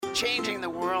changing the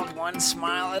world one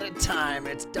smile at a time.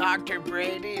 It's Dr.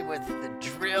 Brady with the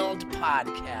Drilled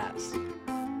Podcast.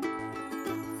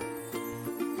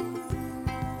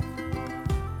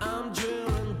 I'm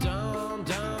drilling down,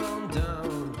 down,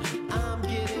 down. I'm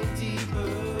getting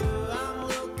deeper. I'm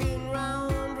looking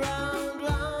round, round,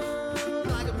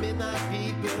 round like a midnight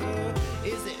peeper.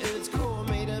 Is the Earth's core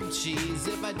made of cheese?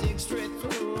 If I dig straight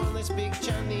through on this big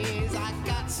Chinese, I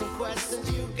got some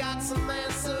questions, you got some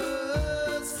answers.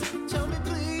 Tell me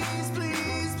please,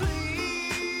 please, please.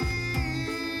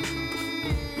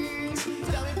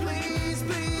 Tell me please,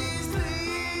 please,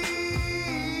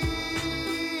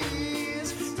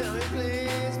 please. Tell me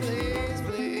please, please,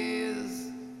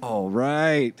 please. All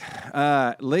right.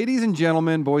 Ladies and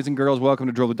gentlemen, boys and girls, welcome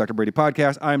to Drilled with Dr. Brady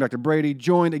podcast. I'm Dr. Brady,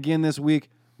 joined again this week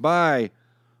by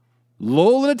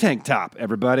Lowell in a tank top,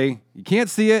 everybody. You can't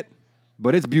see it,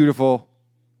 but it's beautiful.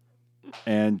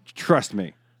 And trust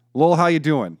me. Lowell, how you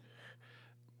doing?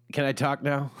 Can I talk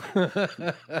now?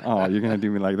 Oh, you're going to do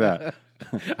me like that.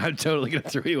 I'm totally going to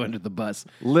throw you under the bus.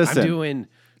 Listen, I'm doing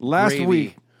last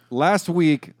gravy.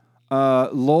 week,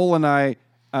 Lowell and I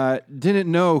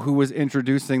didn't know who was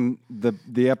introducing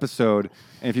the episode.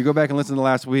 And if you go back and listen to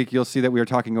last week, you'll see that we were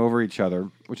talking over each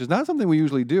other, which is not something we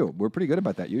usually do. We're pretty good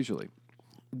about that usually.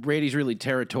 Brady's really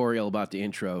territorial about the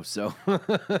intro, so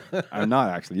I'm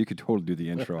not actually. You could totally do the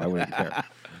intro. I wouldn't care.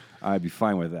 I'd be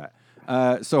fine with that.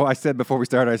 So I said before we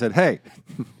started, I said, "Hey,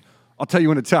 I'll tell you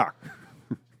when to talk."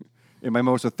 in my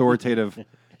most authoritative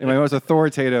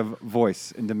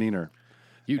voice and demeanor.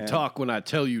 you talk when I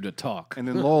tell you to talk. And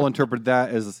then Lowell interpreted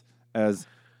that as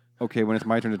okay, when it's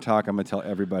my turn to talk, I'm going to tell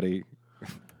everybody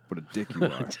what a dick you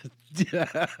are.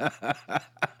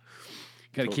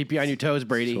 Got to keep you on your toes,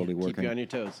 Brady. Slowly Keep working. you on your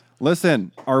toes.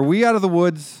 Listen, are we out of the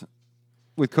woods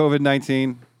with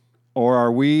COVID-19, or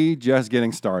are we just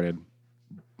getting started?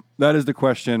 That is the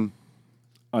question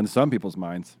on some people's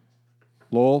minds.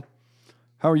 Lowell,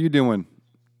 how are you doing?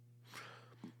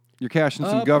 You're cashing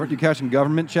you're cashing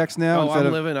government checks now. Oh,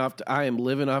 I am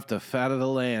living off the fat of the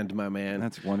land, my man.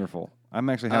 That's wonderful. I'm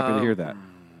actually happy to hear that.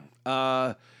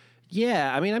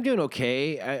 Yeah, I mean, I'm doing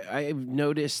okay. I've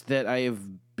noticed that I have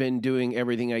been doing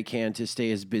everything I can to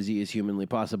stay as busy as humanly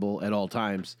possible at all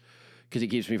times because it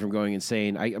keeps me from going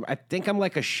insane. I think I'm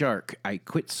like a shark. I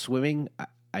quit swimming,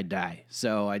 I die.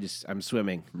 So I'm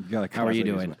swimming. How are you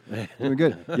doing? Doing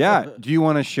good. Yeah. Do you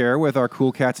want to share with our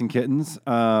cool cats and kittens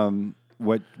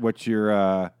what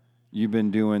you've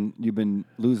been doing? You've been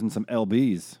losing some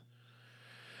lbs.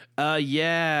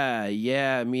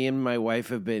 Yeah. Me and my wife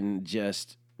have been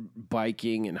just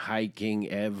biking and hiking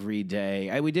every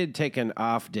day. We did take an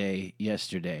off day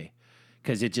yesterday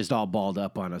because it just all balled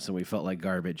up on us and we felt like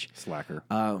garbage. Slacker.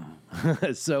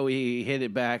 So we hit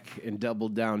it back and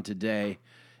doubled down today,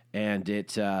 and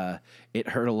it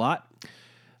hurt a lot.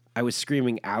 I was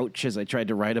screaming "ouch" as I tried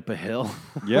to ride up a hill.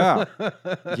 Yeah.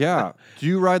 Do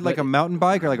you ride like a mountain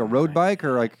bike or like a road bike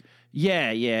or like?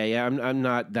 Yeah. I'm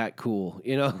not that cool,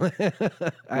 you know. Wait,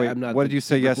 I'm not. What did you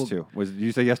say yes cool. to? Did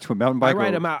you say yes to a mountain bike? I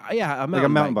ride or a mountain. Yeah, a mountain like a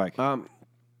mountain bike.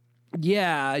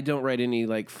 Yeah, I don't ride any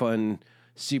like fun,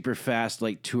 super fast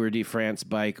like Tour de France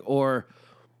bike, or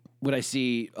what I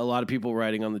see a lot of people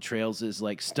riding on the trails is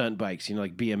like stunt bikes, you know,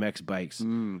 like BMX bikes.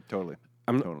 Totally.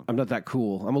 I'm not that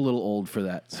cool. I'm a little old for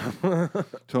that. So.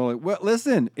 Totally. Well,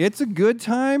 listen, it's a good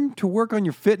time to work on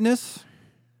your fitness.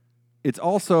 It's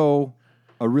also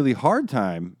a really hard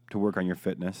time to work on your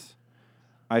fitness.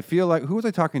 I feel like, who was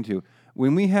I talking to?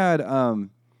 When we had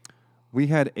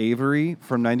Avery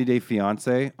from 90 Day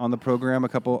Fiancé on the program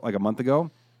a month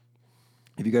ago.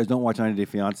 If you guys don't watch 90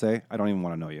 Day Fiancé, I don't even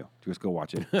want to know you. Just go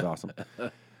watch it. It's awesome.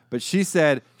 But she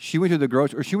said she went to the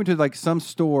grocery, or she went to like some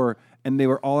store and they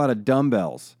were all out of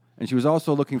dumbbells. And she was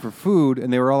also looking for food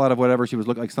and they were all out of whatever. She was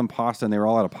looking like some pasta and they were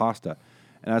all out of pasta.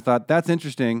 And I thought, that's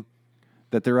interesting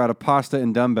that they're out of pasta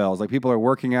and dumbbells. Like people are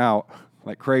working out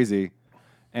like crazy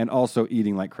and also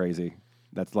eating like crazy.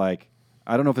 That's like,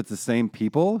 I don't know if it's the same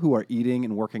people who are eating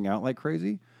and working out like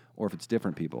crazy or if it's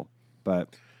different people.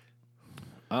 But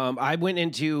I went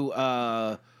into,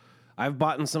 I've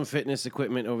bought some fitness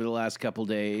equipment over the last couple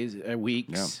days,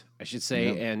 weeks, I should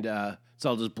say, and it's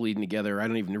all just bleeding together. I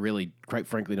don't even really, quite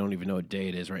frankly, don't even know what day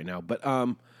it is right now. But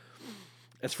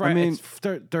it's Friday. It's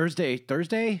Thursday.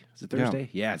 Thursday? Is it Thursday?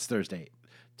 Yeah, it's Thursday.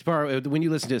 Tomorrow, when you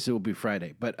listen to this, it will be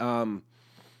Friday. But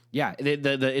yeah,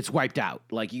 it's wiped out.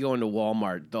 Like you go into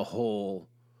Walmart, all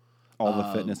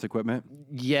the fitness equipment.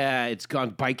 Yeah, it's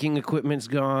gone. Biking equipment's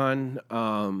gone.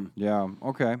 Yeah.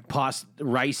 Okay.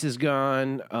 Rice is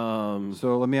gone.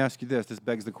 So let me ask you this. This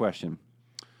begs the question.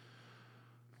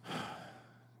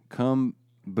 Come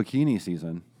bikini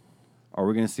season, are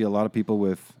we going to see a lot of people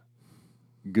with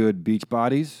good beach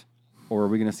bodies, or are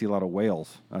we going to see a lot of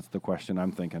whales? That's the question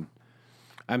I'm thinking.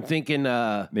 I'm thinking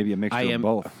Maybe a mixture of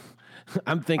both.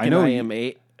 I'm thinking know I you- am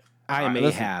listen.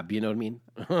 Ahab, you know what I mean?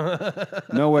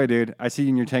 No way, dude. I see you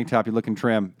in your tank top. You're looking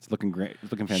trim. It's looking great.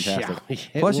 It's looking fantastic.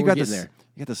 Yeah, Plus, you we're got getting this. there.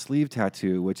 You got the sleeve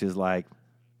tattoo, which is like,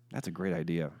 that's a great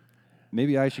idea.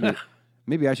 Maybe I should get.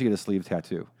 Maybe I should get a sleeve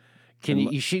tattoo.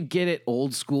 You should get it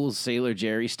old school Sailor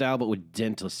Jerry style, but with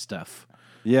dentist stuff.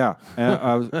 Yeah,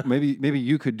 and maybe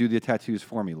you could do the tattoos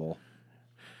for me, Lowell.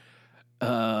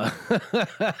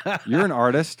 You're an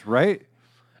artist, right?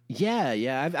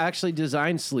 Yeah. I've actually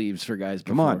designed sleeves for guys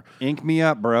before. Come on, ink me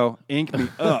up, bro. Ink me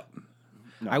up.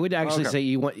 I would actually Okay. say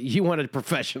you want a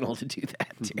professional to do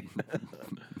that too.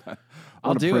 I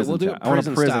I'll want a do it. prison We'll do it I want a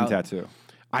prison prison style. tattoo.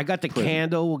 I got the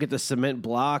candle. We'll get the cement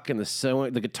block and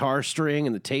the guitar string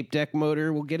and the tape deck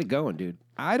motor. We'll get it going, dude.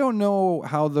 I don't know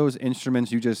how those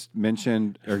instruments you just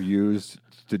mentioned are used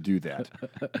to do that.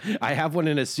 I have one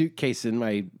in a suitcase in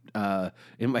my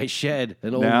shed,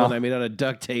 an old Now? one I made out of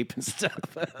duct tape and stuff.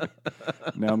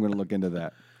 Now I'm going to look into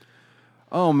that.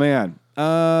 Oh man.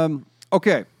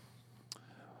 Okay.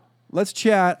 Let's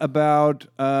chat about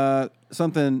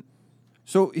something.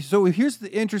 So here's the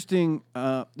interesting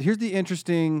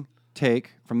take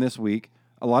from this week.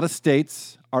 A lot of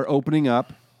states are opening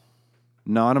up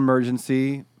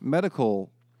non-emergency medical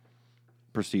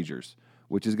procedures,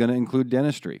 which is going to include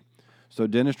dentistry. So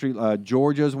dentistry,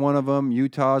 Georgia's one of them,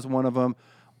 Utah's one of them.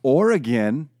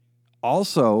 Oregon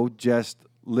also just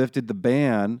lifted the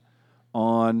ban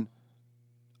on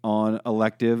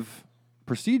elective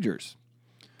procedures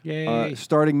Yay.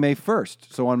 starting May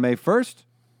 1st. So on May 1st,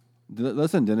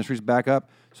 listen, dentistry's back up.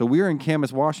 So we're in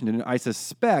Camas, Washington, and I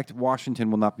suspect Washington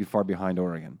will not be far behind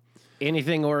Oregon.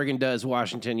 Anything Oregon does,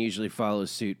 Washington usually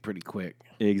follows suit pretty quick.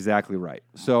 Exactly right.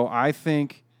 So I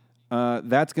think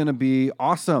that's going to be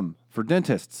awesome for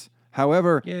dentists.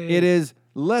 However, Yay. it is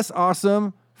less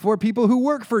awesome for people who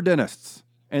work for dentists.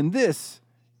 And this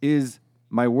is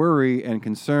my worry and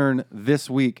concern this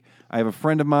week. I have a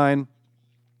friend of mine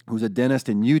who's a dentist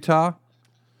in Utah,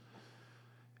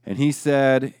 and he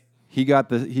said he got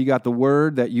the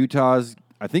word that Utah's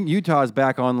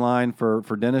back online for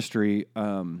dentistry.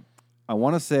 I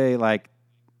want to say like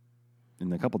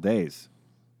in a couple days.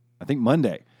 I think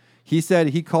Monday. He said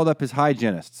he called up his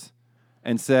hygienists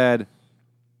and said,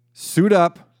 "Suit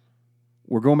up.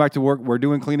 We're going back to work. We're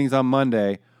doing cleanings on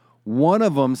Monday." One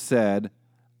of them said,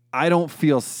 "I don't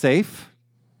feel safe."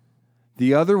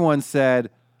 The other one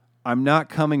said, "I'm not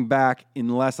coming back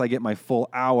unless I get my full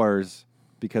hours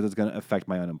because it's going to affect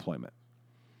my unemployment."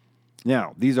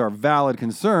 Now, these are valid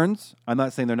concerns. I'm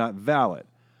not saying they're not valid.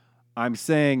 I'm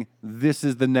saying this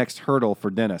is the next hurdle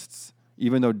for dentists.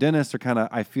 Even though dentists are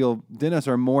I feel dentists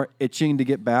are more itching to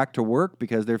get back to work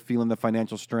because they're feeling the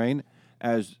financial strain,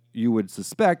 as you would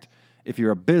suspect if you're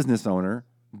a business owner.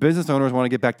 Business owners want to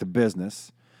get back to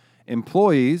business.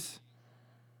 Employees,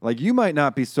 like you might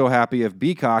not be so happy if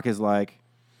Beacock is like,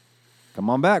 "Come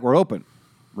on back, we're open,"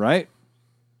 right?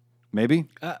 Maybe.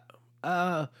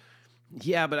 Yeah,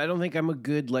 but I don't think I'm a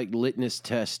good litmus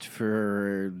test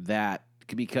for that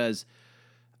because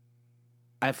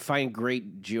I find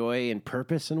great joy and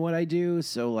purpose in what I do.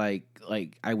 So like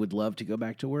I would love to go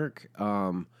back to work.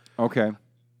 Okay.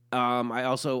 I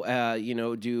also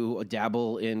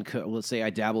dabble in let's say I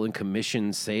dabble in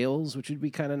commission sales, which would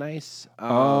be kind of nice.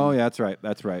 Oh, yeah, that's right.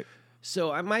 That's right.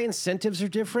 So my incentives are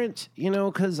different,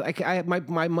 because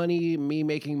my money, me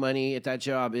making money at that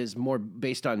job is more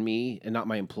based on me and not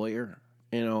my employer,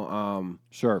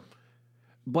 Sure.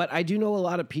 But I do know a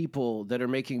lot of people that are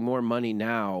making more money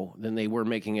now than they were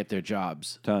making at their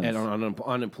jobs Tons. and on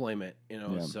unemployment,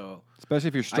 so. Especially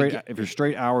if you're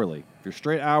straight hourly. If you're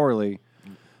straight hourly,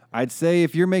 I'd say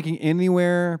if you're making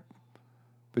anywhere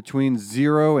between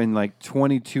 $0 and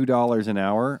 $22 an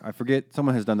hour, I forget,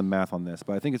 someone has done the math on this,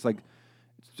 but I think it's $0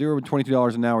 to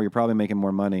 $22 an hour, you're probably making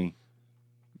more money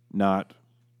not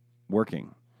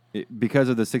working because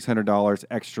of the $600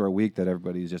 extra a week that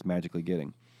everybody's just magically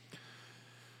getting.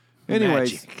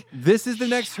 Anyways, Magic. This is the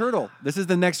next hurdle. This is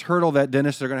the next hurdle that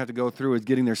dentists are going to have to go through is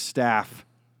getting their staff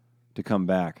to come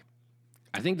back.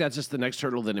 I think that's just the next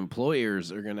hurdle that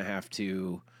employers are going to have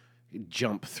to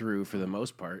jump through for the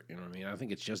most part. You know what I mean? I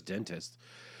think it's just dentists.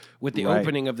 With the Right.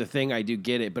 opening of the thing, I do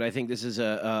get it, but I think this is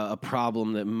a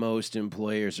problem that most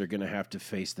employers are going to have to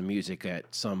face the music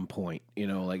at some point.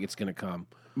 It's going to come.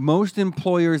 Most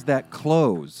employers that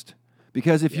closed.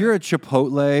 Because if you're a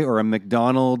Chipotle or a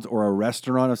McDonald's or a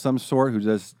restaurant of some sort who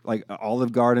does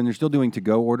Olive Garden, you're still doing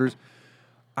to-go orders.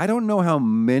 I don't know how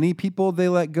many people they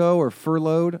let go or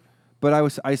furloughed, but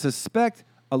I suspect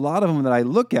a lot of them that I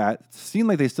look at seem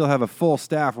like they still have a full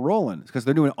staff rolling because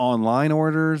they're doing online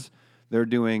orders. They're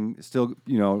doing still,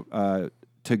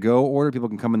 to-go order. People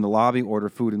can come in the lobby, order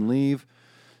food, and leave.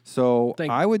 So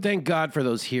Thank God for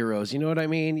those heroes. You know what I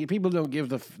mean? People don't give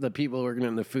the people working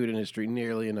in the food industry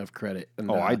nearly enough credit.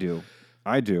 And, I do.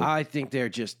 I think they're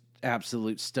just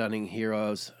absolute stunning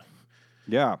heroes.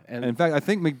 Yeah. And in fact, I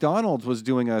think McDonald's was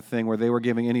doing a thing where they were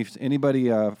giving anybody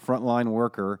frontline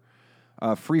worker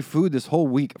free food this whole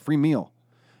week, a free meal.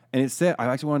 And it said, I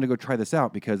actually wanted to go try this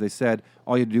out because they said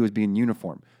all you had to do is be in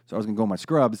uniform. So I was going to go in my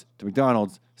scrubs to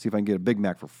McDonald's, see if I can get a Big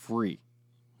Mac for free.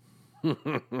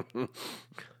 Can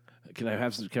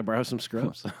I borrow some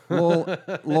scrubs?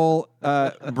 Lol,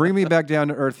 bring me back down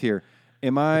to earth here.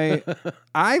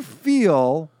 I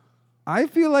feel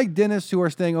like dentists who are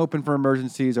staying open for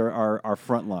emergencies are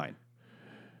frontline.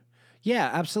 Yeah,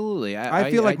 absolutely. I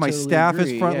feel like my totally staff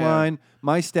agree. is frontline. Yeah.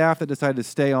 My staff that decided to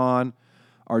stay on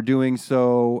are doing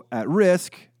so at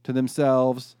risk to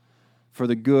themselves for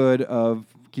the good of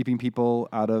keeping people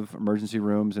out of emergency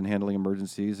rooms and handling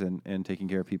emergencies and taking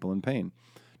care of people in pain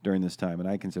during this time. And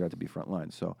I consider that to be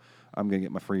frontline. So I'm going to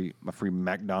get my free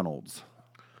McDonald's.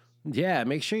 Yeah,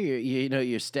 make sure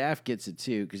your staff gets it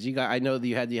too, because I know that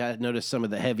you had noticed some of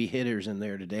the heavy hitters in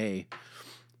there today.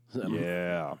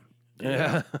 Yeah.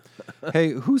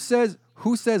 Hey, who says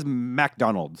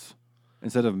McDonald's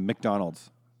instead of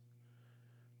McDonald's?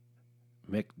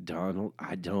 McDonald?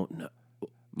 I don't know.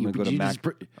 I'm going to go to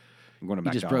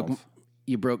McDonald's.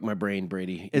 You broke my brain,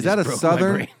 Brady. Is that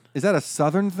a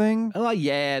southern thing? Oh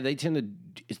yeah, they tend to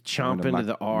chomp into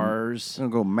the R's. I'm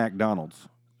going to go McDonald's.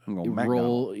 I'm going to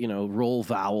McDonald's. Roll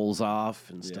vowels off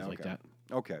and stuff like that.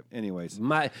 Okay. Anyways,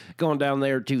 going down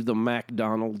there to the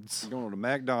McDonald's. I'm going to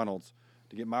McDonald's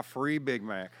to get my free Big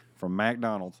Mac from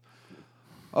McDonald's.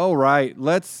 All right,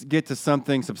 let's get to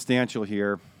something substantial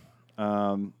here.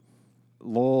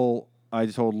 Lowell, I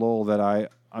told Lowell that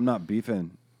I'm not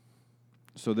beefing.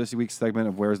 So this week's segment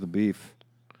of Where's the Beef,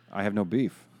 I have no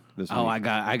beef this week. Oh, I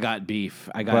got beef.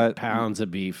 I got pounds of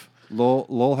beef.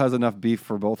 Lowell has enough beef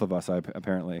for both of us,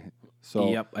 apparently. So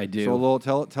yep, I do. So Lowell,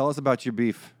 tell us about your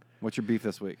beef. What's your beef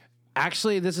this week?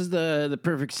 Actually, this is the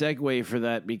perfect segue for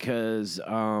that because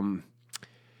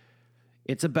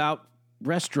it's about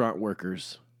restaurant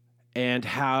workers and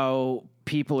how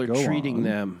people are treating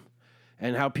them.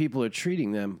 And how people are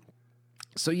treating them.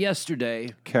 So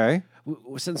yesterday,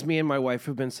 since me and my wife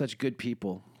have been such good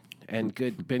people and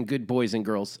been good boys and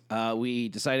girls, we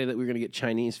decided that we were going to get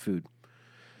Chinese food.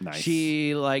 Nice.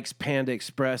 She likes Panda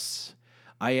Express.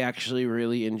 I actually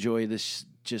really enjoy this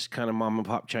just kind of mom and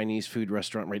pop Chinese food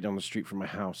restaurant right down the street from my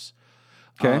house.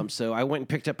 Okay. So I went and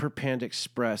picked up her Panda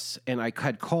Express, and I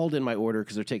had called in my order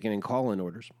because they're taking in call-in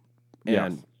orders.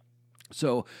 And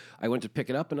so I went to pick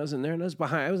it up, and I was in there, and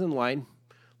I was in line,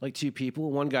 like two people.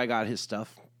 One guy got his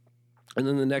stuff, and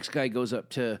then the next guy goes up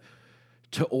to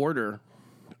order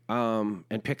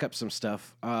and pick up some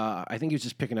stuff. I think he was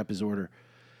just picking up his order.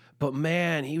 But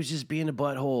man, he was just being a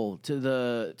butthole to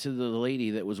the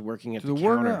lady that was working at the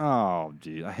counter. Oh,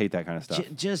 geez, I hate that kind of stuff.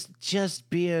 Just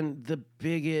being the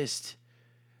biggest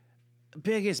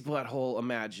butthole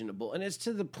imaginable, and it's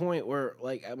to the point where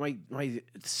like my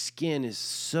skin is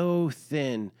so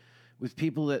thin with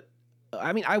people that.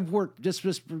 I mean, I've worked just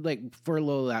like for a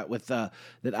little that with that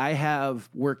I have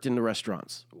worked in the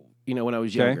restaurants. When I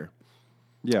was younger.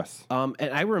 Yes. And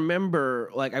I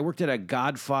remember like I worked at a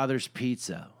Godfather's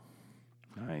Pizza.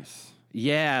 Nice.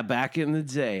 Yeah, back in the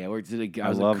day, I worked at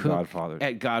I love Godfather's.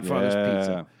 At Godfather's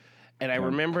Pizza, and I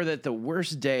remember that the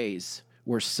worst days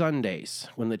were Sundays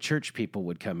when the church people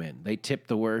would come in. They tipped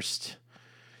the worst,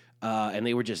 and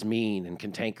they were just mean and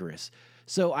cantankerous.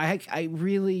 So I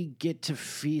really get to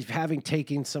having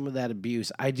taken some of that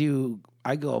abuse. I go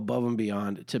above and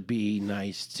beyond to be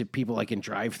nice to people like in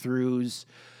drive-thrus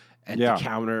at the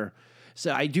counter.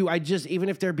 So I just even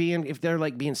if they're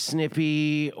like being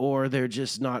snippy or they're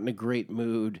just not in a great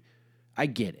mood, I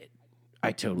get it.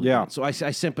 I totally get it. So I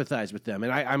sympathize with them,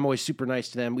 and I'm always super nice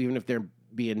to them, even if they're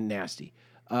being nasty.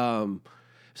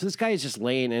 So this guy is just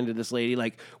laying into this lady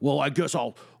like, well, I guess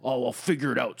I'll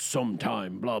figure it out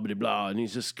sometime, blah, blah, blah. And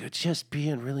he's just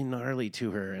being really gnarly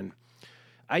to her. And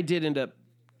I did end up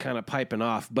kind of piping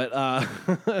off, but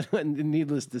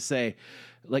needless to say,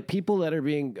 like people that are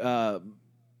being,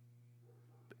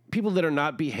 people that are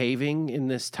not behaving in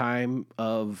this time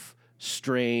of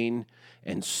strain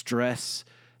and stress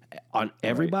on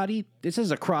everybody. This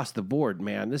is across the board,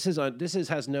 man. This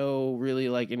has no really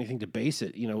like anything to base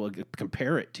it,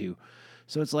 compare it to.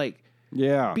 So it's like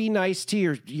Yeah. Be nice to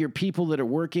your people that are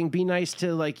working. Be nice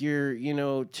to like your,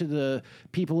 to the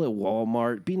people at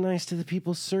Walmart. Be nice to the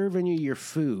people serving you your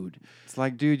food. It's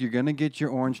like, dude, you're going to get your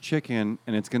orange chicken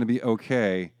and it's going to be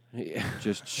okay. Yeah.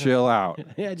 Just chill out.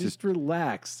 Yeah, just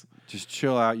relax. Just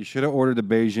chill out. You should have ordered the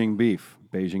Beijing beef.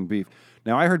 Beijing beef.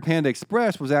 Now, I heard Panda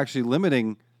Express was actually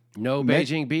limiting. No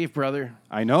Beijing beef, brother.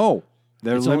 I know.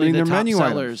 They're It's limiting only their the top menu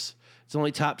sellers. items. It's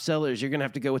only top sellers. You're gonna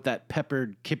have to go with that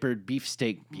kippered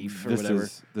beefsteak beef or whatever.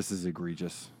 This is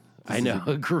egregious. I know,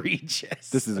 egregious.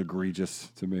 This is egregious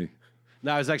to me.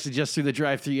 No, I was actually just through the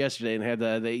drive-thru yesterday and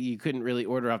had you couldn't really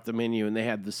order off the menu, and they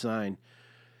had the sign.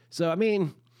 So I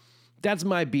mean, that's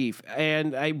my beef,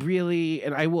 and I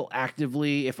will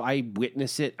actively, if I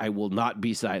witness it, I will not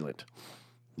be silent.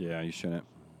 Yeah, you shouldn't.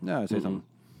 No, say something.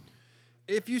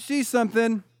 If you see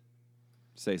something,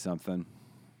 say something.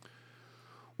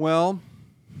 Well,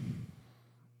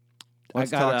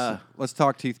 let's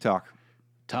talk teeth talk.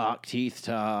 Talk teeth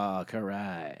talk. All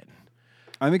right.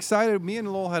 I'm excited. Me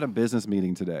and Lowell had a business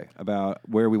meeting today about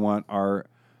where we want our.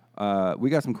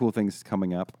 We got some cool things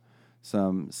coming up.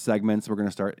 Some segments we're going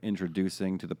to start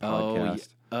introducing to the podcast.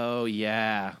 Oh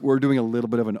yeah. We're doing a little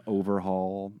bit of an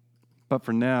overhaul, but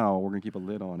for now, we're going to keep a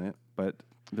lid on it. But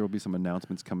there will be some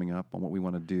announcements coming up on what we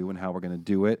want to do and how we're going to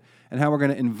do it and how we're going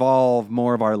to involve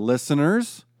more of our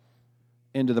listeners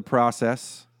into the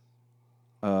process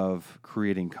of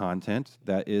creating content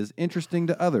that is interesting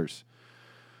to others.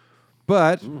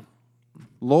 But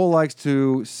Lowell likes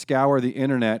to scour the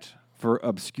internet for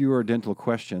obscure dental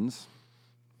questions,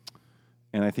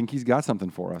 and I think he's got something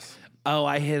for us. Oh,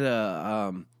 I hit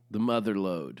the mother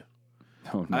load.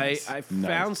 Oh, nice. I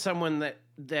found someone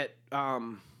that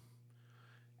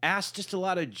asked just a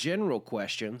lot of general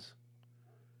questions,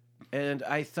 and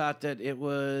I thought that it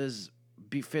was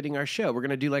befitting our show. We're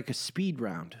going to do like a speed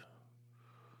round.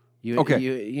 Okay.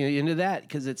 You into that?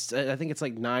 Because I think it's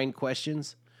like 9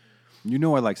 questions. You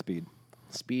know I like speed.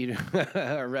 Speed.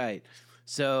 All right.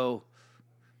 So,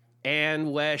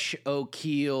 Ann Wesh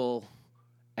O'Keel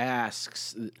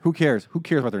asks. Who cares? Who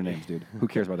cares about their names, dude? Who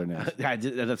cares about their names?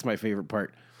 That's my favorite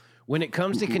part. When it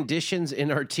comes to conditions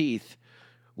in our teeth,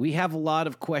 we have a lot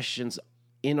of questions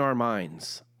in our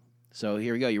minds. So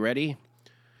here we go. You ready?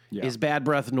 Yeah. Is bad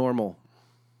breath normal?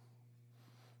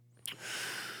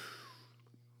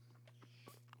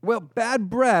 Well, bad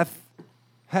breath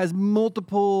has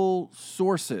multiple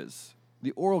sources.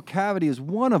 The oral cavity is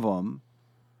one of them,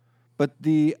 but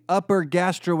the upper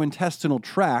gastrointestinal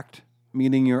tract,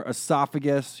 meaning your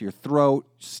esophagus, your throat,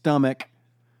 stomach,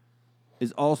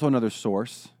 is also another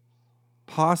source.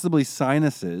 Possibly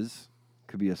sinuses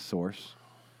could be a source.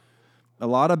 A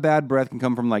lot of bad breath can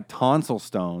come from like tonsil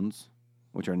stones,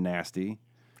 which are nasty.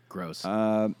 Gross.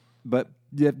 But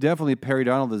definitely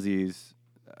periodontal disease.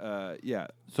 Yeah.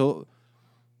 So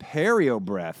perio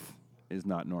breath is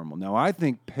not normal. Now, I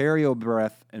think perio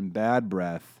breath and bad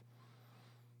breath,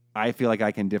 I feel like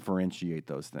I can differentiate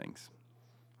those things.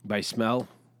 By smell?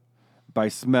 By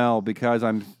smell, because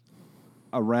I'm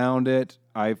around it,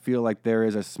 I feel like there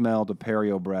is a smell to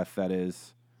perio breath that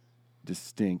is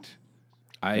distinct.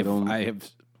 I've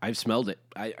smelled it.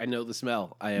 I know the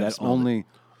smell. I have That smelled it.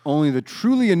 only the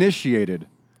truly initiated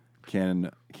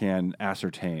can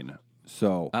ascertain.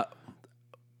 So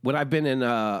When I've been in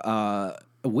a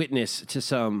witness to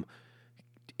some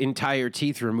entire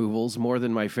teeth removals, more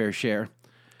than my fair share.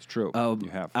 it's true. You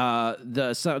have.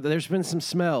 There's been some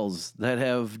smells that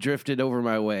have drifted over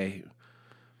my way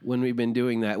when we've been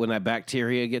doing that. When that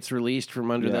bacteria gets released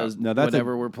from under those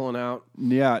whatever we're pulling out.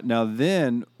 Yeah. Now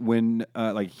then, when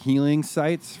like healing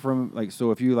sites from like,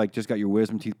 so if you like just got your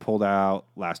wisdom teeth pulled out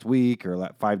last week or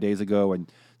 5 days ago,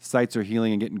 and sites are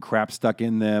healing and getting crap stuck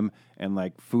in them, and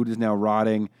like food is now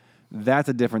rotting, that's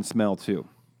a different smell too.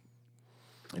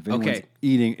 If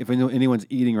anyone's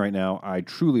eating right now, I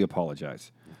truly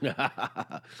apologize.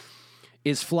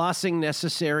 Is flossing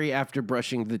necessary after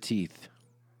brushing the teeth?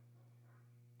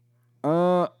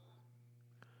 Yeah.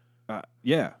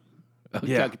 Okay,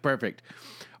 Yeah. perfect.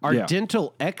 Are Yeah.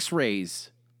 dental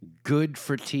X-rays good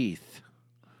for teeth?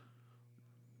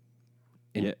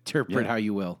 Interpret Yeah. how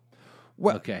you will.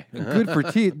 Well, Okay. good for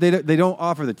teeth. They don't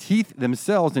offer the teeth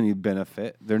themselves any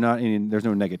benefit. There's no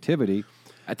negativity.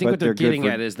 I think but what they're good getting for-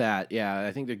 at is that, yeah,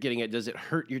 I think they're getting at, does it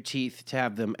hurt your teeth to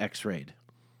have them X-rayed?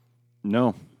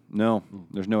 No.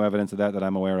 There's no evidence of that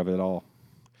I'm aware of at all.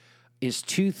 Is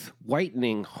tooth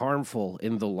whitening harmful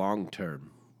in the long term?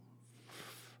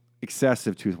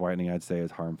 Excessive tooth whitening, I'd say,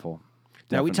 is harmful.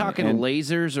 Now, are we Definitely. talking And-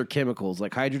 lasers or chemicals,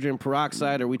 like hydrogen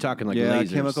peroxide? Or are we talking like yeah,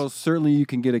 lasers? chemicals. Certainly, you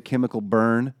can get a chemical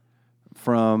burn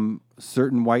from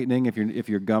certain whitening if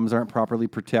your gums aren't properly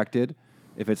protected.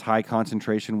 if it's high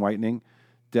concentration whitening,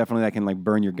 definitely that can like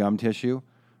burn your gum tissue.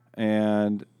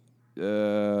 And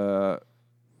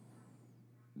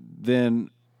then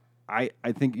I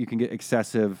think you can get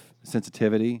excessive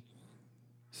sensitivity.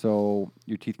 So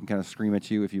your teeth can kind of scream at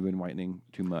you if you've been whitening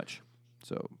too much.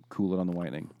 So cool it on the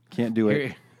whitening. Can't do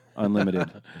it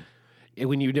unlimited.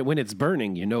 When it's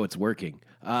burning, you know it's working.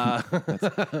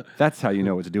 That's how you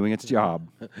know it's doing its job.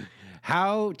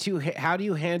 How do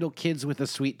you handle kids with a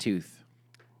sweet tooth?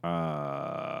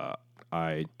 I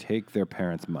take their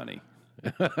parents' money.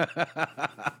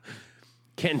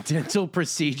 Can dental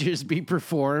procedures be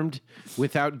performed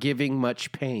without giving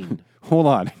much pain? Hold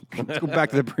on. Let's go back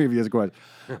to the previous question.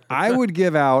 I would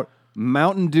give out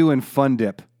Mountain Dew and Fun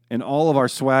Dip in all of our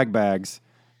swag bags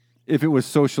if it was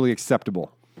socially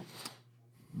acceptable.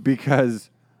 Because,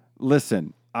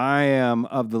 listen, I am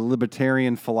of the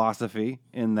libertarian philosophy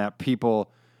in that people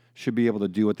should be able to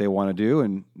do what they want to do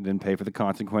and then pay for the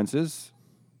consequences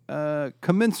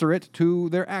commensurate to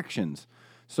their actions.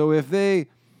 So if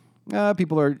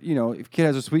people are, if a kid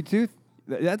has a sweet tooth,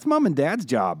 that's mom and dad's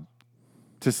job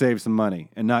to save some money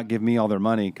and not give me all their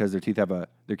money because their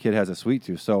kid has a sweet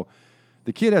tooth. So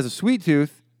the kid has a sweet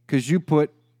tooth because you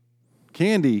put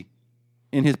candy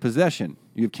in his possession.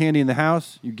 You have candy in the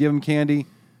house, you give him candy,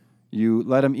 you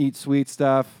let him eat sweet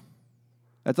stuff.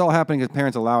 That's all happening because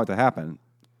parents allow it to happen.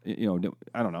 I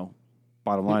don't know.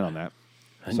 Bottom line on that.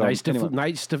 So,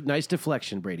 nice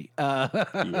deflection, Brady.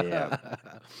 Yeah.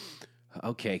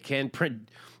 Okay. Can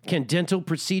dental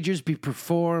procedures be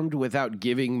performed without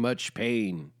giving much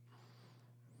pain?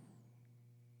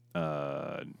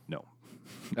 No.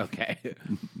 Okay.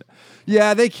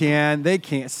 Yeah, they can. They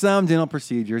can't. Some dental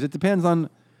procedures. It depends on.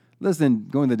 Listen,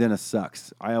 going to the dentist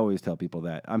sucks. I always tell people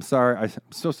that. I'm sorry. I'm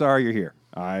so sorry you're here.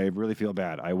 I really feel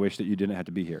bad. I wish that you didn't have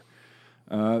to be here.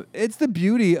 It's the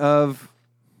beauty of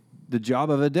the job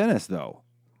of a dentist, though.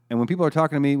 And when people are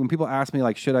talking to me, when people ask me,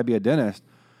 like, should I be a dentist?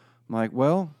 I'm like,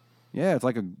 well, yeah, it's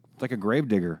like a grave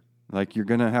digger. Like, you're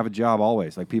gonna have a job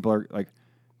always. People are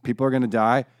gonna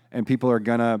die, and people are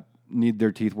gonna need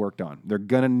their teeth worked on. They're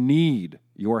gonna need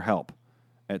your help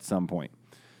at some point.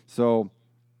 So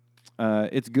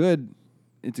it's good.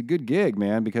 It's a good gig,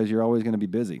 man, because you're always gonna be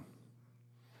busy.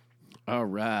 All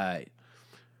right.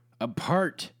 I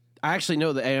actually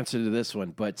know the answer to this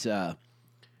one, but I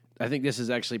think this is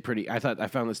actually I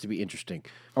found this to be interesting.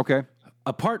 Okay.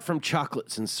 Apart from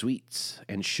chocolates and sweets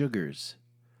and sugars,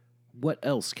 what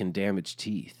else can damage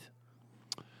teeth?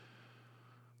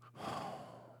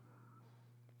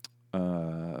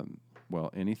 Well,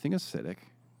 anything acidic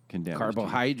can damage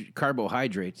teeth.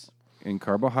 Carbohydrates. And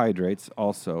carbohydrates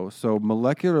also. So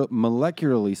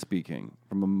molecularly speaking,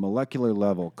 from a molecular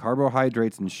level,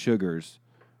 carbohydrates and sugars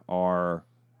are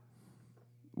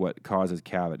what causes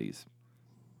cavities.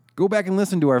 Go back and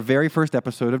listen to our very first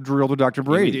episode of Drilled with Dr.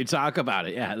 Brady. We did talk about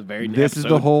it. Yeah, the very next This is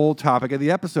the whole topic of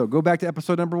the episode. Go back to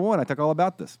episode number 1. I talk all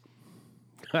about this.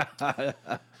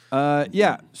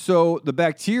 So the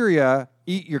bacteria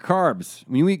eat your carbs.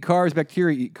 When you eat carbs,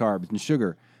 bacteria eat carbs and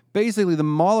sugar. Basically, the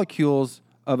molecules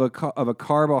of a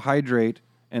carbohydrate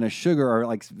and a sugar are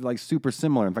like super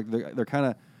similar. In fact, they're kind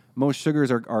of, most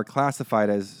sugars are classified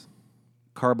as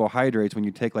carbohydrates. When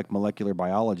you take like molecular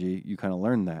biology, you kind of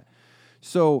learn that.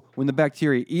 So when the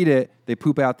bacteria eat it, they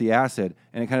poop out the acid,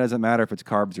 and it kind of doesn't matter if it's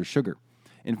carbs or sugar.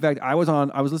 In fact, I was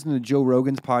listening to Joe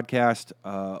Rogan's podcast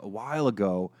a while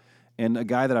ago, and a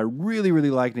guy that I really,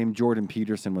 really like named Jordan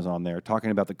Peterson was on there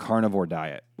talking about the carnivore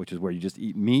diet, which is where you just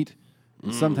eat meat,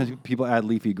 and sometimes people add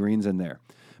leafy greens in there.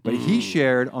 But he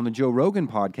shared on the Joe Rogan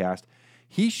podcast,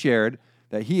 he shared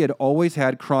that he had always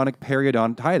had chronic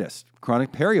periodontitis,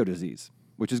 chronic perio disease,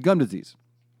 which is gum disease.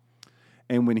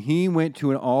 And when he went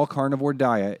to an all-carnivore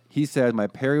diet, he said, my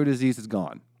perio disease is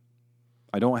gone.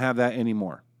 I don't have that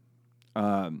anymore.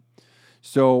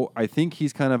 So I think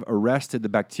he's kind of arrested the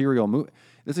bacterial movement.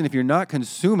 Listen, if you're not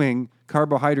consuming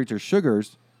carbohydrates or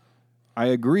sugars, I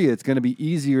agree it's going to be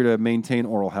easier to maintain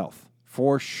oral health,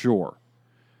 for sure.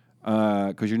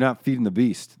 Because you're not feeding the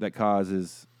beast that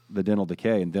causes the dental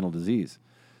decay and dental disease.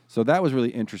 So that was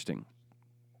really interesting,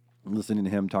 listening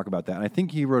to him talk about that. And I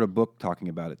think he wrote a book talking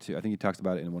about it, too. I think he talks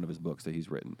about it in one of his books that he's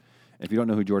written. And if you don't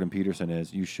know who Jordan Peterson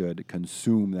is, you should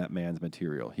consume that man's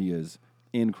material. He is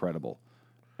incredible.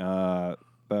 But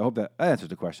I hope that answers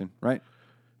the question, right?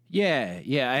 Yeah.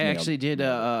 I actually did.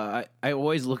 I'm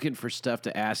always looking for stuff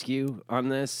to ask you on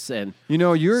this, and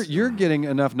you're getting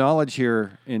enough knowledge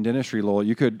here in dentistry, Lowell.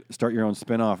 You could start your own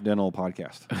spin-off dental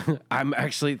podcast. I'm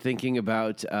actually thinking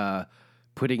about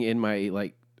putting in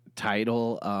my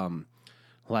title,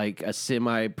 like a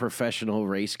semi-professional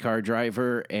race car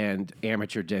driver and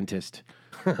amateur dentist.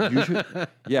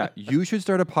 You should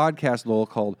start a podcast, Lowell,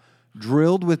 called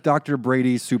Drilled with Dr.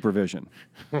 Brady's Supervision.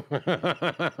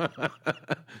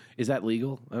 Is that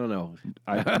legal? I don't know.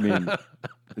 I mean,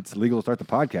 it's legal to start the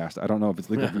podcast. I don't know if it's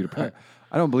legal for you to practice.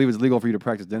 I don't believe it's legal for you to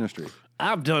practice dentistry.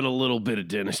 I've done a little bit of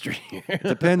dentistry.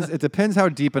 It depends how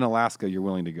deep in Alaska you're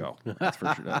willing to go. That's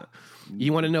for sure.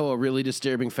 You want to know a really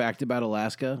disturbing fact about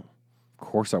Alaska? Of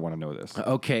course I want to know this.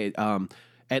 Okay,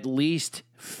 at least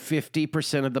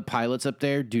 50% of the pilots up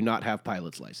there do not have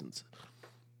pilot's license.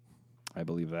 I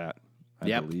believe that.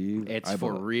 It's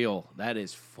for real. That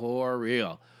is for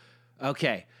real.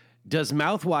 Okay, does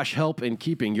mouthwash help in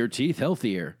keeping your teeth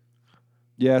healthier?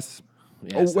 Yes.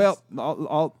 Yes, certain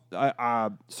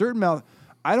mouth.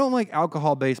 I don't like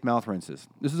alcohol-based mouth rinses.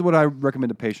 This is what I recommend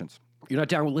to patients. You're not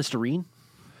down with Listerine?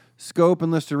 Scope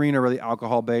and Listerine are really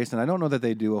alcohol-based, and I don't know that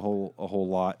they do a whole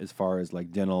lot as far as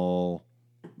like dental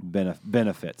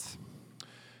benefits.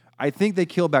 I think they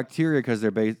kill bacteria because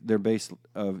they're based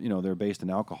in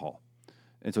alcohol,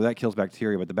 and so that kills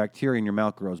bacteria. But the bacteria in your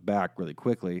mouth grows back really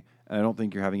quickly, and I don't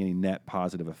think you're having any net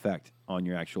positive effect on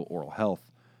your actual oral health.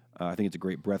 I think it's a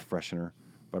great breath freshener,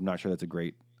 but I'm not sure that's a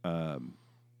great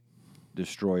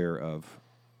destroyer of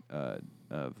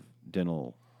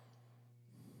dental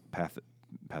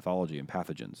pathology and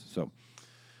pathogens. So,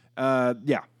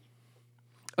 yeah.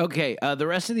 Okay, the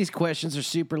rest of these questions are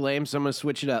super lame, so I'm going to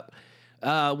switch it up.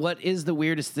 What is the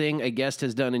weirdest thing a guest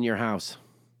has done in your house?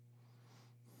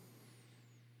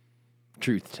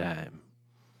 Truth time.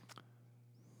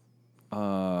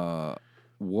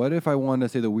 What if I wanted to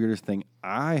say the weirdest thing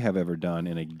I have ever done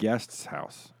in a guest's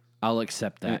house? I'll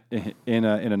accept that. In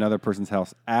another person's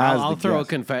house as I'll the throw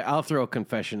guest. I'll throw a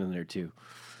confession in there too.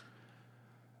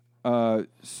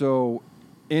 So,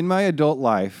 in my adult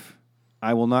life,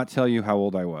 I will not tell you how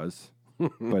old I was,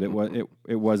 but it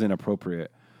was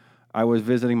inappropriate. I was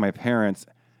visiting my parents,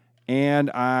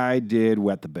 and I did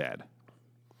wet the bed.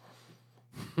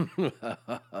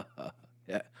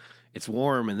 Yeah, it's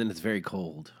warm and then it's very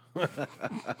cold. I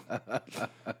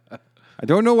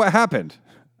don't know what happened.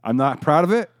 I'm not proud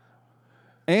of it,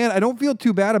 and I don't feel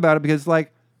too bad about it because,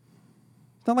 like,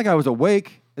 it's not like I was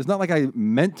awake. It's not like I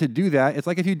meant to do that. It's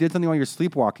like if you did something while you're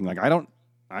sleepwalking. Like, I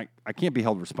can't be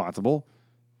held responsible.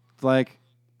 It's like,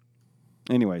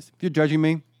 anyways, if you're judging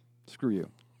me, screw you.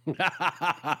 If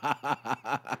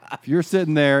you're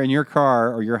sitting there in your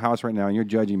car or your house right now and you're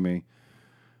judging me,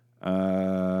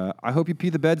 I hope you pee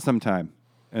the bed sometime,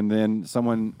 and then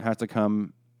someone has to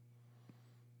come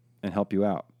and help you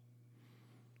out.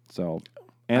 So,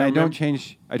 and I don't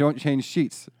change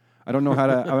sheets. I don't know how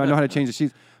to. I know how to change the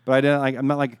sheets, but I didn't like. I'm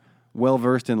not like well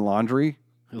versed in laundry.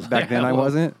 Back then, I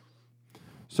wasn't.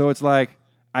 So it's like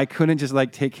I couldn't just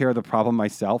like take care of the problem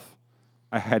myself.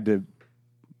 I had to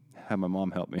have my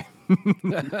mom help me.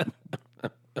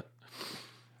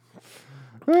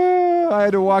 I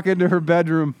had to walk into her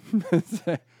bedroom and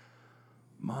say,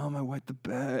 "Mom, I wet the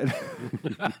bed."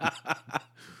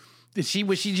 Was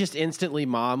she just instantly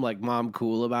mom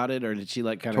cool about it, or did she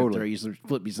like kind of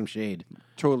flip you some shade?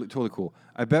 Totally cool.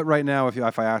 I bet right now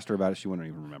if I asked her about it, she wouldn't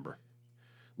even remember.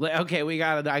 Okay,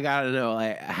 I gotta know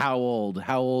like, how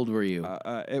old were you?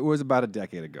 It was about a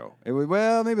decade ago. It was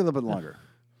maybe a little bit longer.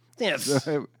 Yes.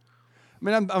 I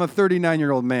mean, I'm a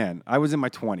 39-year-old man. I was in my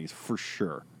 20s for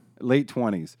sure, late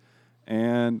 20s.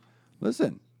 And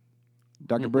listen,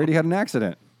 Dr. Brady had an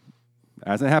accident.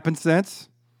 Hasn't happened since.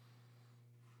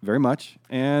 Very much,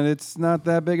 and it's not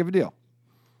that big of a deal.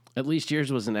 At least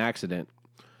yours was an accident.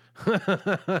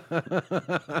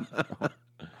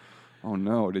 Oh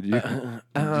no! Did you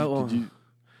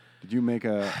make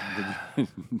a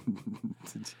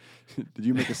did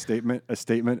you make a statement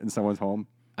in someone's home?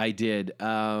 I did.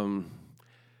 I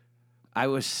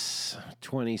was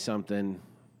 20-something,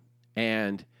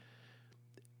 and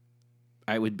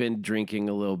I had been drinking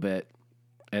a little bit,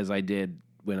 as I did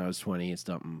when I was 20 and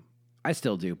something. I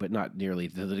still do, but not nearly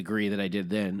to the degree that I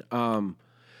did then. I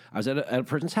was at a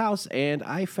person's house, and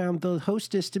I found the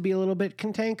hostess to be a little bit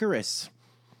cantankerous.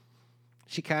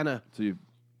 She kind of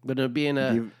being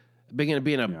a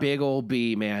big old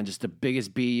bee, man, just the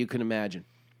biggest bee you can imagine.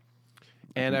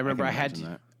 And I remember I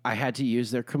had to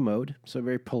use their commode, so I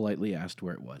very politely asked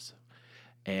where it was.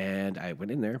 And I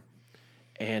went in there,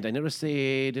 and I noticed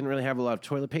they didn't really have a lot of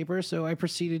toilet paper, so I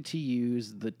proceeded to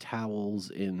use the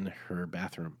towels in her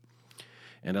bathroom.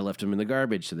 And I left them in the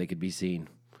garbage so they could be seen.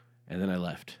 And then I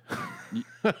left.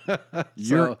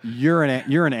 You're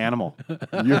an animal.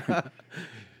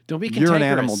 Don't be cantankerous. You're an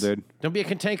animal, dude. Don't be a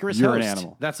cantankerous You're host. an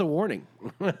animal. That's a warning.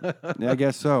 Yeah, I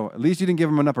guess so. At least you didn't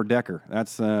give him an upper decker.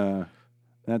 That's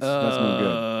That's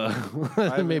no good.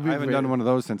 I haven't done one of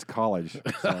those since college.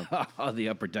 So. Oh, the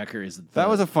upper decker is That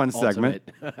was a fun ultimate. segment.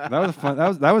 That was fun.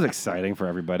 That was exciting for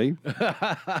everybody.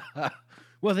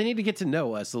 Well, they need to get to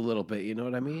know us a little bit. You know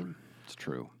what I mean? It's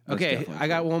true. That's Okay, definitely I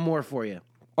got one more for you.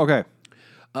 true. Okay.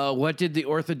 What did the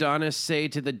orthodontist say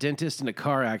to the dentist in a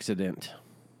car accident?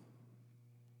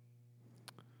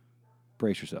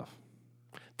 Brace yourself.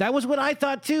 That was what I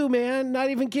thought too, man. Not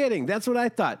even kidding. That's what I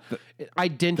thought. I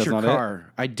dent That's your not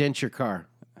car. I dent your car.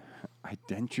 I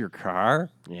dent your car?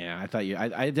 Yeah, I thought you.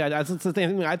 That's the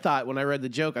thing I thought when I read the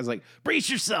joke. I was like, brace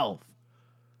yourself.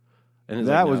 And it's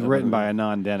That like, was no, written no. by a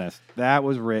non-dentist. That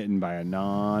was written by a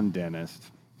non-dentist.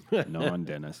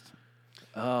 Non-dentist.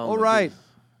 All right.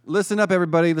 Listen up,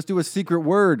 everybody. Let's do a secret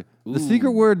word. The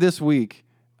secret word this week,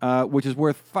 which is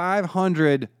worth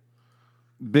 500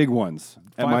 big ones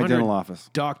at my 500 dental office.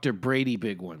 Dr. Brady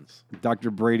big ones.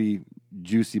 Dr. Brady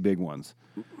juicy big ones.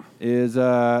 Is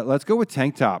let's go with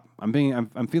tank top. I'm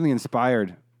feeling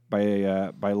inspired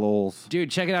by Lowell's.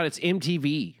 Dude, check it out. It's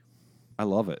MTV. I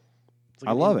love it. It's like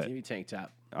I an love MTV tank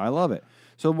top. I love it.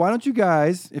 So why don't you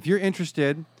guys, if you're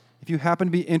interested, if you happen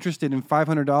to be interested in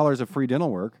 $500 of free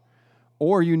dental work,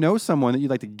 or you know someone that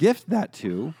you'd like to gift that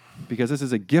to, because this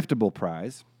is a giftable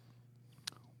prize,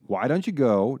 why don't you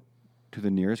go to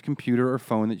the nearest computer or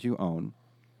phone that you own,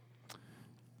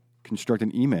 construct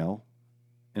an email,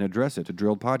 and address it to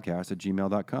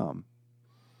drilledpodcast@gmail.com.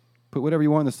 Put whatever you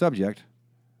want in the subject,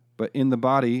 but in the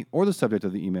body or the subject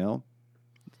of the email,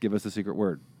 give us the secret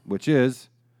word, which is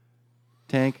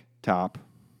tank top,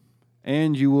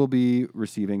 and you will be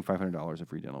receiving $500 of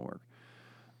free dental work.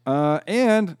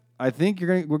 And I think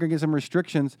we're gonna get some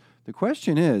restrictions. The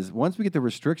question is, once we get the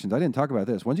restrictions, I didn't talk about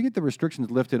this. Once you get the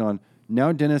restrictions lifted on,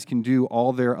 now dentists can do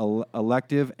all their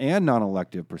elective and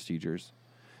non-elective procedures,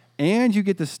 and you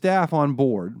get the staff on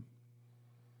board,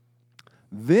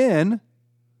 then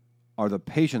are the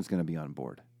patients going to be on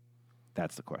board?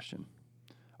 That's the question.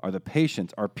 Are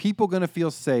people going to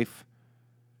feel safe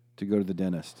to go to the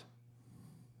dentist?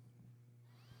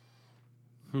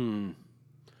 I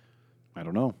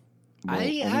don't know.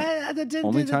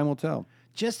 Only time will tell.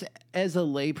 Just as a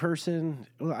layperson,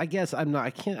 well, I guess I'm not.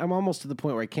 I can't. I'm almost to the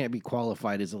point where I can't be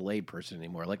qualified as a layperson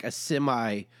anymore. Like a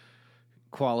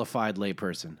semi-qualified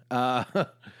layperson.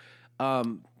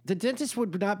 The dentist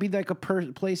would not be like a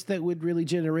place that would really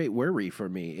generate worry for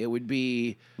me. It would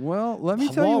be. Well, let me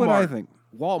tell you what I think.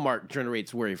 Walmart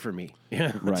generates worry for me.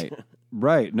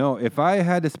 Right. No, if I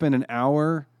had to spend an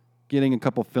hour getting a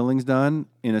couple fillings done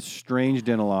in a strange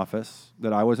dental office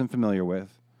that I wasn't familiar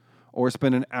with, or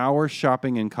spend an hour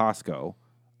shopping in Costco,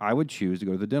 I would choose to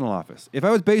go to the dental office. If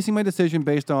I was basing my decision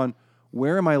based on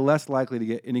where am I less likely to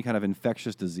get any kind of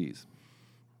infectious disease,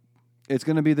 it's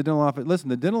going to be the dental office. Listen,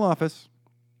 the dental office.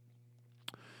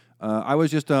 I was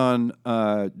just on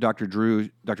Dr. Drew's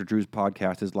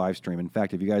podcast, his live stream. In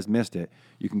fact, if you guys missed it,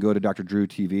 you can go to Dr. Drew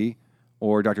TV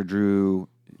or Dr. Drew,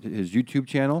 his YouTube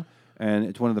channel, and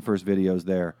it's one of the first videos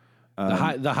there.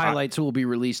 The highlights will be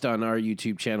released on our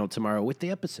YouTube channel tomorrow with the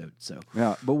episode. So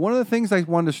yeah, but one of the things I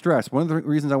wanted to stress, one of the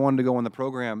reasons I wanted to go on the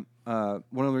program, one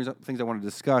of the things I wanted to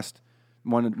discuss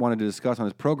on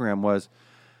this program was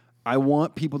I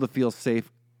want people to feel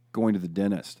safe going to the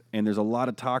dentist. And there's a lot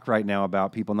of talk right now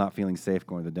about people not feeling safe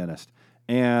going to the dentist.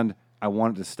 And I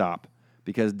want it to stop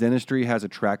because dentistry has a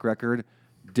track record,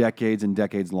 decades and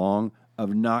decades long,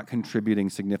 of not contributing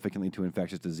significantly to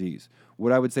infectious disease.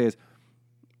 What I would say is,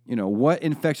 what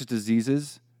infectious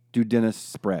diseases do dentists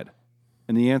spread?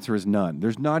 And the answer is none.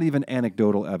 There's not even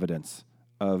anecdotal evidence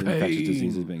of infectious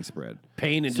diseases being spread.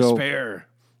 Pain and despair.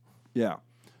 Yeah.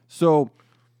 So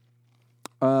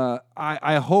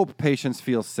I hope patients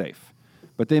feel safe,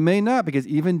 but they may not because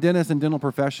even dentists and dental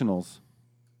professionals,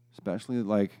 especially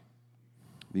like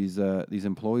these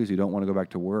employees who don't want to go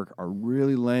back to work, are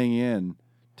really laying in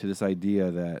to this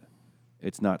idea that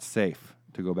it's not safe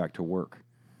to go back to work.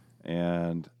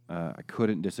 And I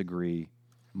couldn't disagree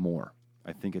more.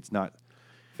 I think it's not,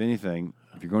 if anything,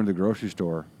 if you're going to the grocery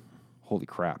store, holy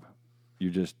crap,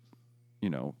 you're just,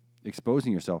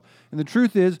 exposing yourself. And the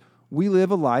truth is, we live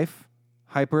a life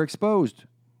hyper exposed.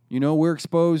 We're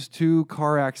exposed to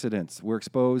car accidents. We're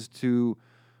exposed to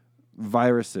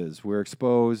viruses. We're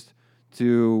exposed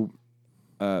to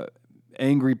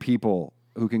angry people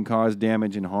who can cause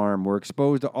damage and harm. We're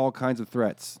exposed to all kinds of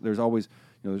threats. There's always,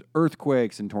 there's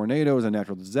earthquakes and tornadoes and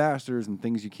natural disasters and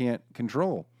things you can't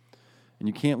control. And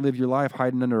you can't live your life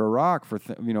hiding under a rock for,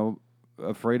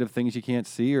 afraid of things you can't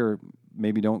see or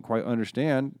maybe don't quite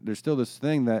understand. There's still this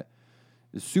thing that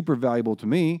is super valuable to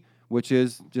me, which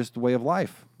is just the way of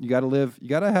life. You got to live. You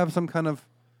got to have some kind of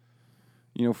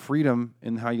freedom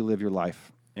in how you live your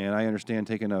life. And I understand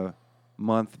taking a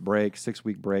month break,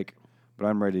 6-week break, but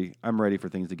I'm ready. I'm ready for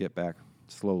things to get back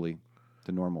slowly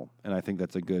to normal. And I think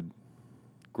that's a good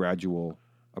gradual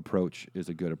approach is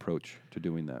a good approach to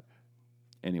doing that.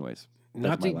 Anyways,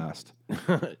 that's my last.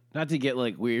 Not to get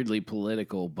like weirdly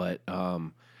political, but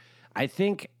I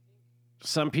think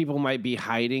some people might be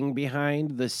hiding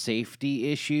behind the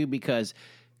safety issue because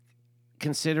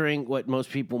considering what most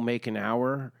people make an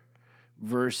hour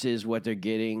versus what they're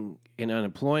getting in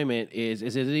unemployment is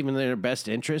it even in their best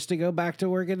interest to go back to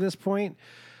work at this point?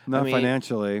 Not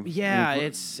financially. Yeah,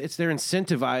 it's they're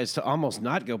incentivized to almost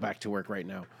not go back to work right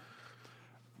now.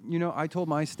 I told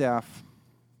my staff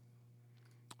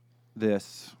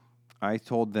this. I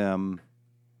told them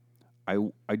I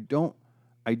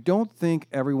don't think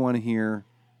everyone here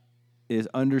is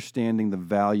understanding the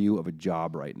value of a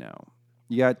job right now.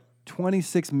 You got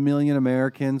 26 million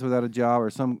Americans without a job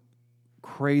or some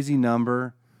crazy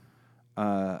number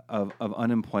of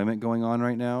unemployment going on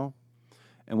right now.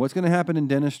 And what's going to happen in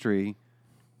dentistry,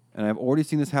 and I've already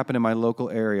seen this happen in my local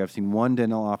area. I've seen one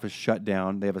dental office shut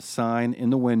down. They have a sign in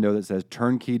the window that says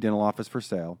turnkey dental office for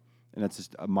sale. And that's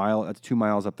just that's 2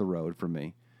 miles up the road from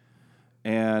me.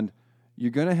 And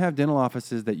you're going to have dental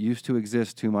offices that used to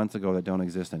exist 2 months ago that don't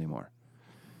exist anymore.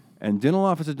 And dental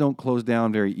offices don't close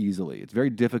down very easily. It's very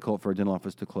difficult for a dental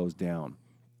office to close down.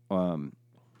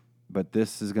 But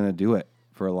this is going to do it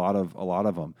for a lot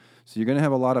of them. So you're going to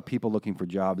have a lot of people looking for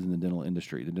jobs in the dental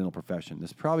industry, the dental profession.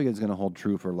 This probably is going to hold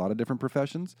true for a lot of different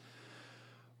professions.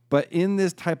 But in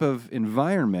this type of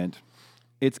environment,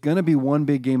 it's going to be one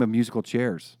big game of musical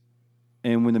chairs.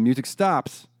 And when the music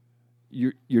stops,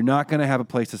 you're not going to have a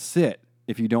place to sit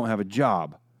if you don't have a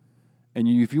job. And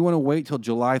if you want to wait till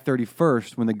July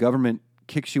 31st when the government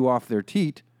kicks you off their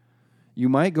teat, you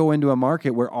might go into a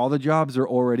market where all the jobs are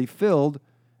already filled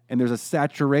and there's a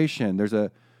saturation. There's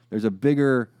a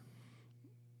bigger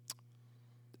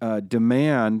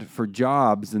demand for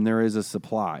jobs than there is a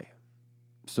supply.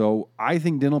 So I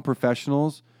think dental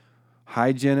professionals,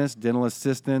 hygienists, dental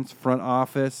assistants, front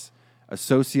office,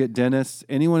 associate dentists,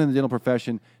 anyone in the dental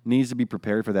profession needs to be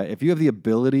prepared for that. If you have the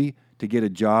ability to get a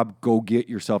job, go get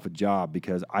yourself a job,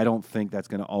 because I don't think that's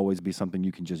going to always be something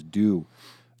you can just do.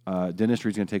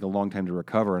 Dentistry is going to take a long time to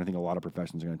recover, and I think a lot of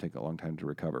professions are going to take a long time to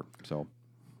recover. So,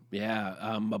 yeah,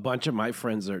 a bunch of my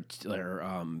friends are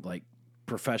like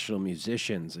professional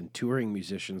musicians and touring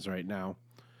musicians right now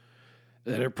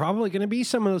that are probably going to be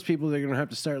some of those people that are going to have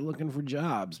to start looking for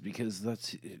jobs, because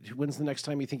when's the next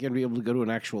time you think you're going to be able to go to an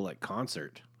actual like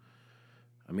concert?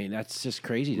 I mean, that's just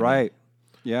crazy to right.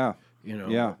 me. Yeah.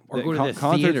 Yeah. Or go to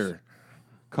the theater.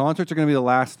 Concerts are going to be the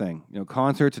last thing.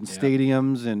 Concerts and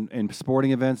stadiums and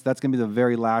sporting events, that's going to be the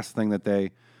very last thing that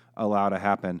they allow to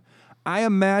happen. I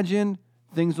imagine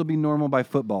things will be normal by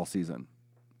football season.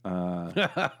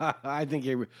 I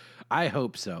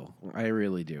hope so. I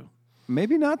really do.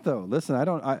 Maybe not, though. Listen,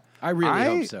 I really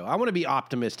hope so. I want to be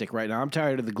optimistic right now. I'm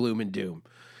tired of the gloom and doom.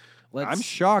 I'm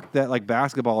shocked that like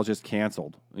basketball is just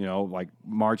canceled. Like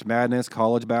March Madness,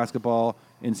 college basketball,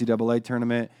 NCAA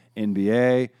tournament,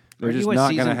 NBA. They're just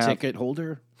not going to have. Ticket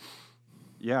holder?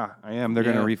 Yeah, I am. They're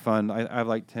going to refund. I have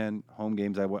like 10 home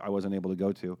games I wasn't able to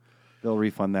go to. They'll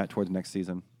refund that towards next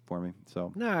season for me.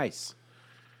 So nice.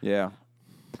 Yeah.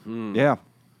 Yeah.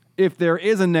 If there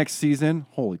is a next season,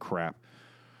 holy crap.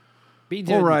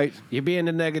 All right. You're being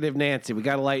a negative Nancy. We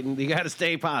got to lighten. You got to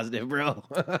stay positive, bro.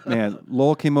 Man,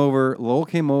 Lowell came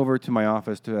over to my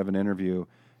office to have an interview,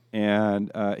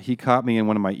 and he caught me in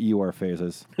one of my Eeyore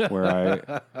phases where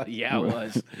I it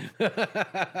was.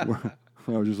 where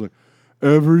I was just like,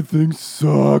 everything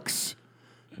sucks.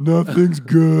 Nothing's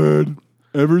good.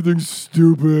 Everything's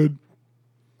stupid.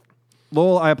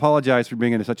 Lowell, I apologize for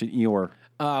being into such an Eeyore.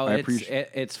 Oh,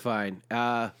 it's fine.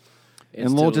 And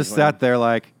Lowell just sat there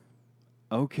like,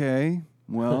 okay,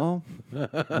 well,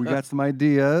 we got some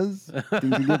ideas.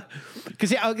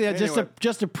 Because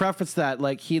just to preface that,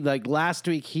 last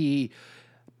week he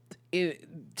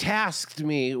tasked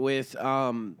me with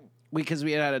because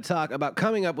we had a talk about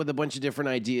coming up with a bunch of different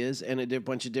ideas and a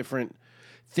bunch of different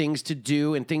things to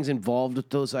do and things involved with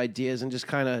those ideas, and just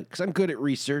kind of because I'm good at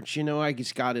research, I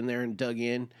just got in there and dug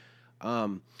in.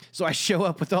 So I show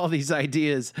up with all these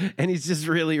ideas, and he's just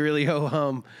really, really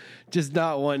ho-hum, just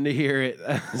not wanting to hear it.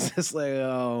 I was just like,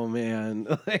 oh, man.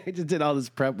 I just did all this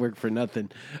prep work for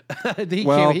nothing.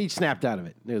 He snapped out of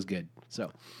it. It was good.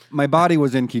 So my body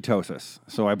was in ketosis,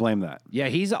 so I blame that. Yeah,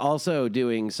 he's also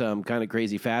doing some kind of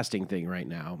crazy fasting thing right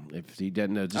now. If he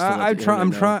doesn't know,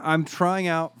 I'm trying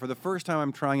out, for the first time,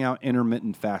 I'm trying out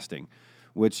intermittent fasting,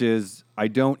 which is I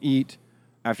don't eat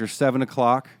after 7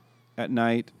 o'clock at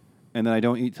night. and then I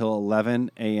don't eat till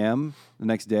 11 a.m. the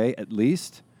next day at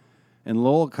least. And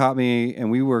Lowell caught me, and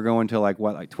we were going till like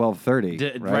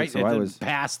 12:30, right? So I was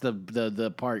past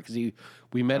the part because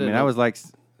we met. I was like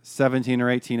 17 or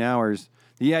 18 hours.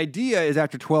 The idea is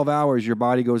after 12 hours, your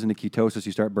body goes into ketosis.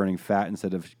 You start burning fat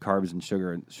instead of carbs and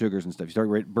sugars and stuff. You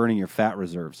start burning your fat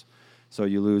reserves, so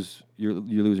you're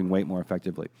losing weight more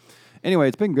effectively. Anyway,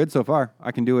 it's been good so far.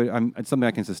 I can do it. It's something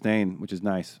I can sustain, which is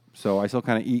nice. So I still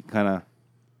kind of eat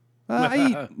I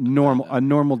eat a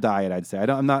normal diet, I'd say.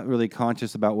 I'm not really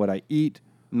conscious about what I eat.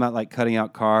 I'm not like cutting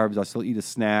out carbs. I'll still eat a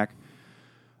snack.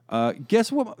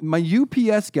 Guess what? My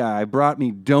UPS guy brought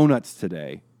me donuts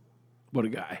today. What a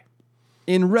guy.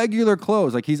 In regular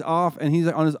clothes. Like he's off and he's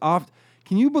on his off.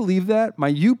 Can you believe that? My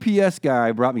UPS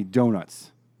guy brought me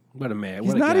donuts. What a man.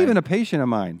 He's not even a patient of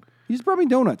mine. He just brought me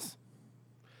donuts.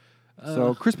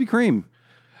 So Krispy Kreme.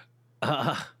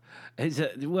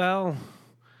 Well,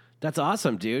 that's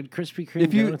awesome, dude. Krispy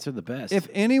Kreme donuts are the best. If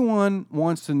anyone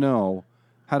wants to know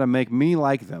how to make me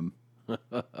like them,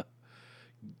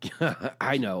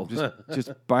 I know.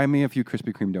 just buy me a few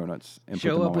Krispy Kreme donuts and show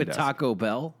put them up on my with desk. Taco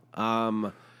Bell.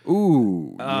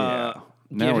 Ooh, yeah.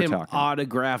 Now Get we're him talking.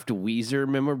 autographed Weezer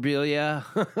memorabilia.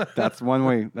 That's one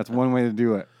way. That's one way to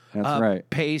do it. That's right.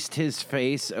 Paste his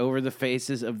face over the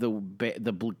faces of the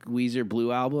Weezer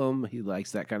Blue album. He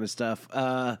likes that kind of stuff.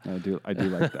 I do like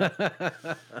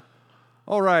that.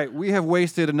 All right, we have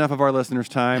wasted enough of our listeners'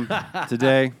 time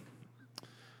today.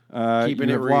 Keeping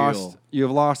it real. You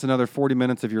have lost another 40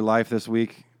 minutes of your life this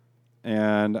week,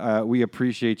 and we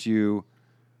appreciate you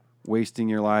wasting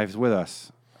your lives with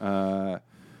us.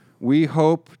 We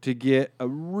hope to get a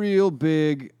real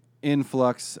big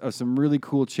influx of some really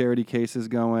cool charity cases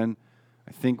going.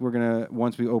 I think we're gonna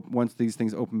once these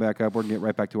things open back up, we're gonna get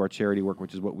right back to our charity work,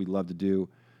 which is what we love to do.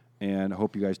 And I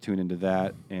hope you guys tune into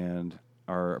that and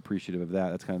are appreciative of that.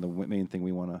 That's kind of the main thing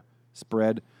we want to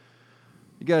spread.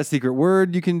 You got a secret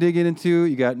word you can dig into.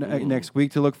 You got next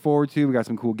week to look forward to. We got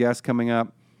some cool guests coming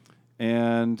up,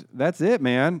 and that's it,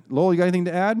 man. Lowell, you got anything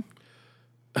to add?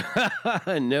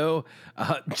 No,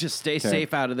 just stay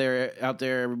safe out there,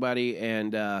 everybody,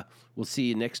 and we'll see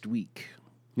you next week.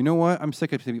 You know what? I'm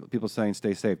sick of people saying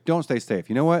stay safe. Don't stay safe.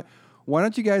 You know what? Why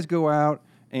don't you guys go out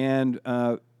and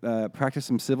practice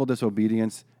some civil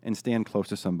disobedience and stand close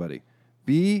to somebody?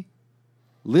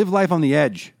 Live life on the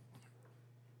edge.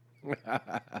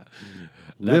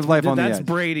 Live life on the edge. That's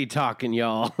Brady talking,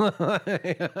 y'all.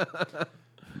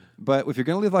 But if you're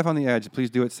going to live life on the edge, please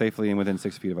do it safely and within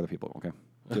 6 feet of other people, okay?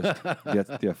 Just that's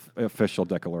the official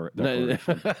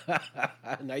declaration.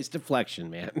 Nice deflection,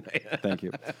 man. Thank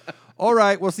you. All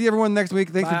right, we'll see everyone next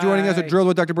week. Thanks for joining us at Drilled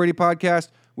with Dr. Brady podcast.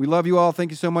 We love you all. Thank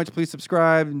you so much. Please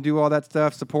subscribe and do all that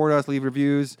stuff. Support us, leave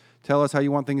reviews. Tell us how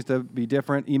you want things to be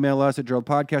different. Email us at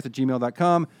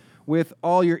drilledpodcast@gmail.com with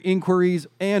all your inquiries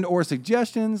and or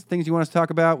suggestions, things you want us to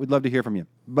talk about. We'd love to hear from you.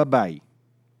 Bye-bye.